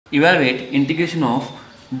Evaluate integration of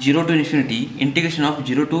 0 to infinity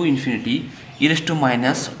e raised to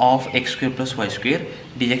minus of x square plus y square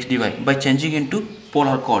dx dy by changing into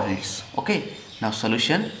polar coordinates. Okay, now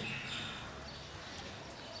solution.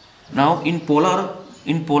 Now in polar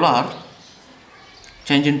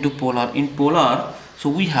change into polar. In polar, so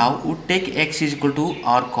we would take x is equal to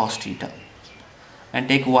r cos theta and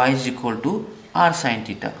take y is equal to r sin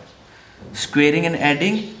theta. Squaring and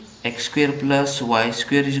adding, x square plus y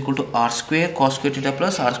square is equal to r square cos square theta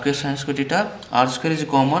plus r square sin square theta. R square is a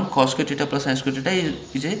common, cos square theta plus sin square theta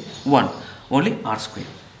is a 1, only r square.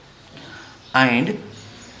 And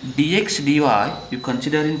dx dy you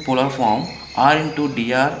consider in polar form r into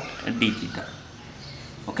dr d theta.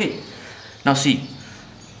 Okay, now see,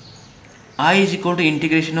 I is equal to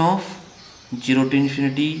integration of 0 to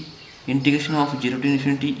infinity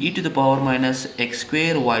e to the power minus x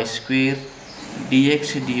square y square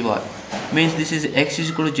dx dy, means this is x is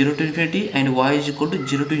equal to 0 to infinity and y is equal to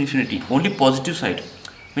 0 to infinity, only positive side,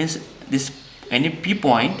 means this any p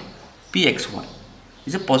point pxy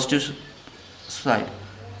is a positive side,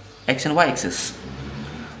 x and y axis.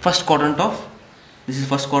 First quadrant of this is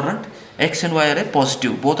first quadrant, x and y are a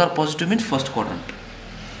positive, both are positive means first quadrant.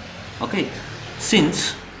 Okay,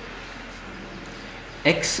 since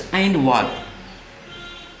x and y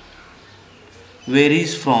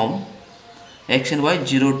varies from x and y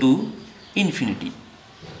 0 to infinity.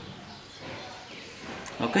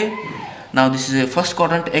 Okay, now this is a first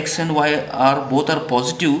quadrant, x and y are both are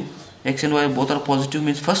positive, x and y both are positive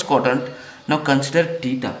means first quadrant. Now consider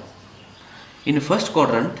theta. In first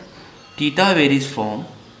quadrant, theta varies from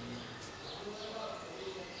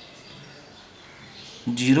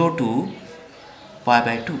 0 to pi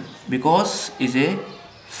by 2 because is a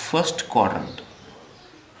first quadrant.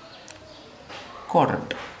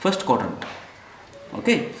 First quadrant.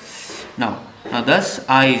 Okay, now thus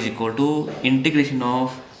I is equal to integration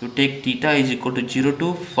of, you take theta is equal to 0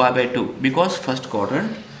 to pi by 2 because first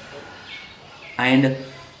quadrant, and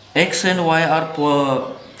x and y are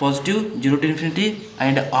positive 0 to infinity,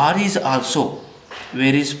 and r is also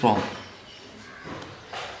varies from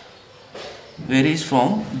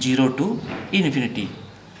 0 to infinity,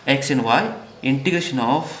 x and y integration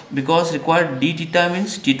of, because required d theta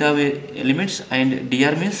means theta limits and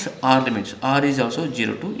dr means r limits, r is also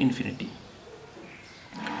 0 to infinity,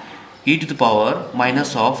 e to the power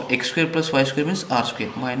minus of x square plus y square means r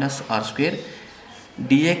square minus r square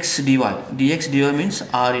dx dy means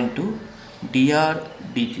r into dr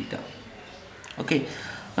d theta. Okay,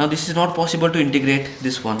 now this is not possible to integrate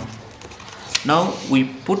this one. Now we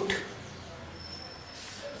put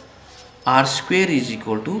r square is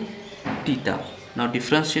equal to theta. Now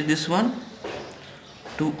differentiate this one,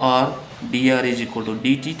 2r dr is equal to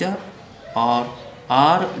d theta, or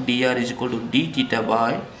r dr is equal to d theta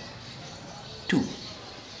by 2.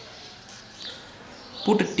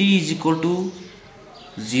 Put t is equal to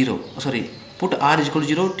 0, put r is equal to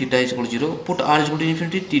 0, theta is equal to 0, put r is equal to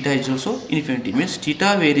infinity, theta is also infinity, means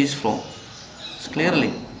theta varies from,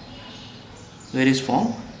 clearly varies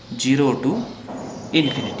from 0 to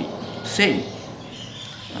infinity. Same.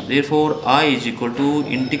 Therefore I is equal to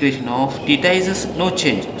integration of theta is no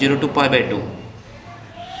change 0 to pi by 2,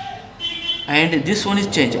 and this one is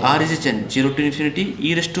change, r is a change 0 to infinity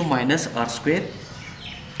e raised to minus r square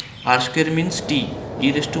means t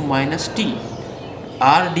e raised to minus t,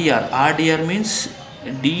 r dr means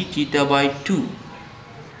d theta by 2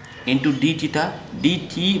 into d theta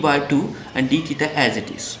dt by 2 and d theta as it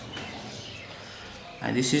is,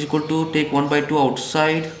 and this is equal to take 1 by 2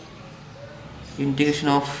 outside. Integration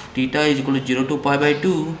of theta is equal to 0 to pi by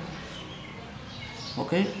 2.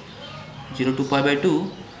 Okay, 0 to pi by 2,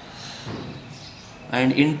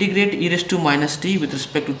 and integrate e raised to minus t with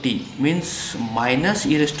respect to t, means minus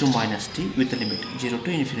e raised to minus t with the limit 0 to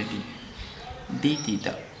infinity d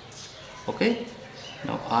theta. Okay,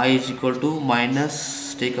 now I is equal to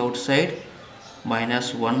minus, take outside,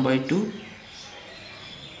 minus 1 by 2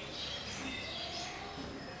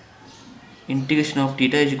 integration of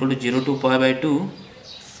theta is equal to 0 to pi by 2,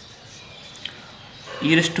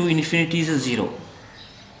 e raised to infinity is a 0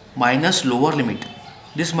 minus lower limit,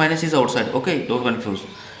 this minus is outside, okay, don't confuse,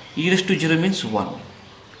 e raised to 0 means 1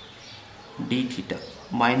 d theta,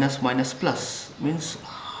 minus plus means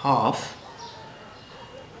half,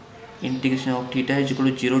 integration of theta is equal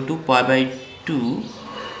to 0 to pi by 2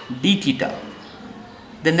 d theta.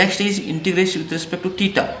 The next is integration with respect to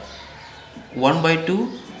theta, 1 by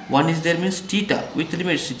 2, 1 is there means theta with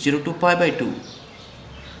limits 0 to pi by 2.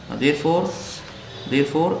 Now therefore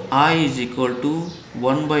I is equal to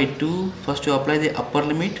 1 by 2, first you apply the upper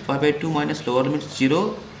limit pi by 2 minus lower limit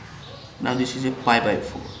 0, now this is a pi by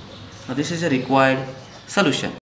 4. Now this is a required solution.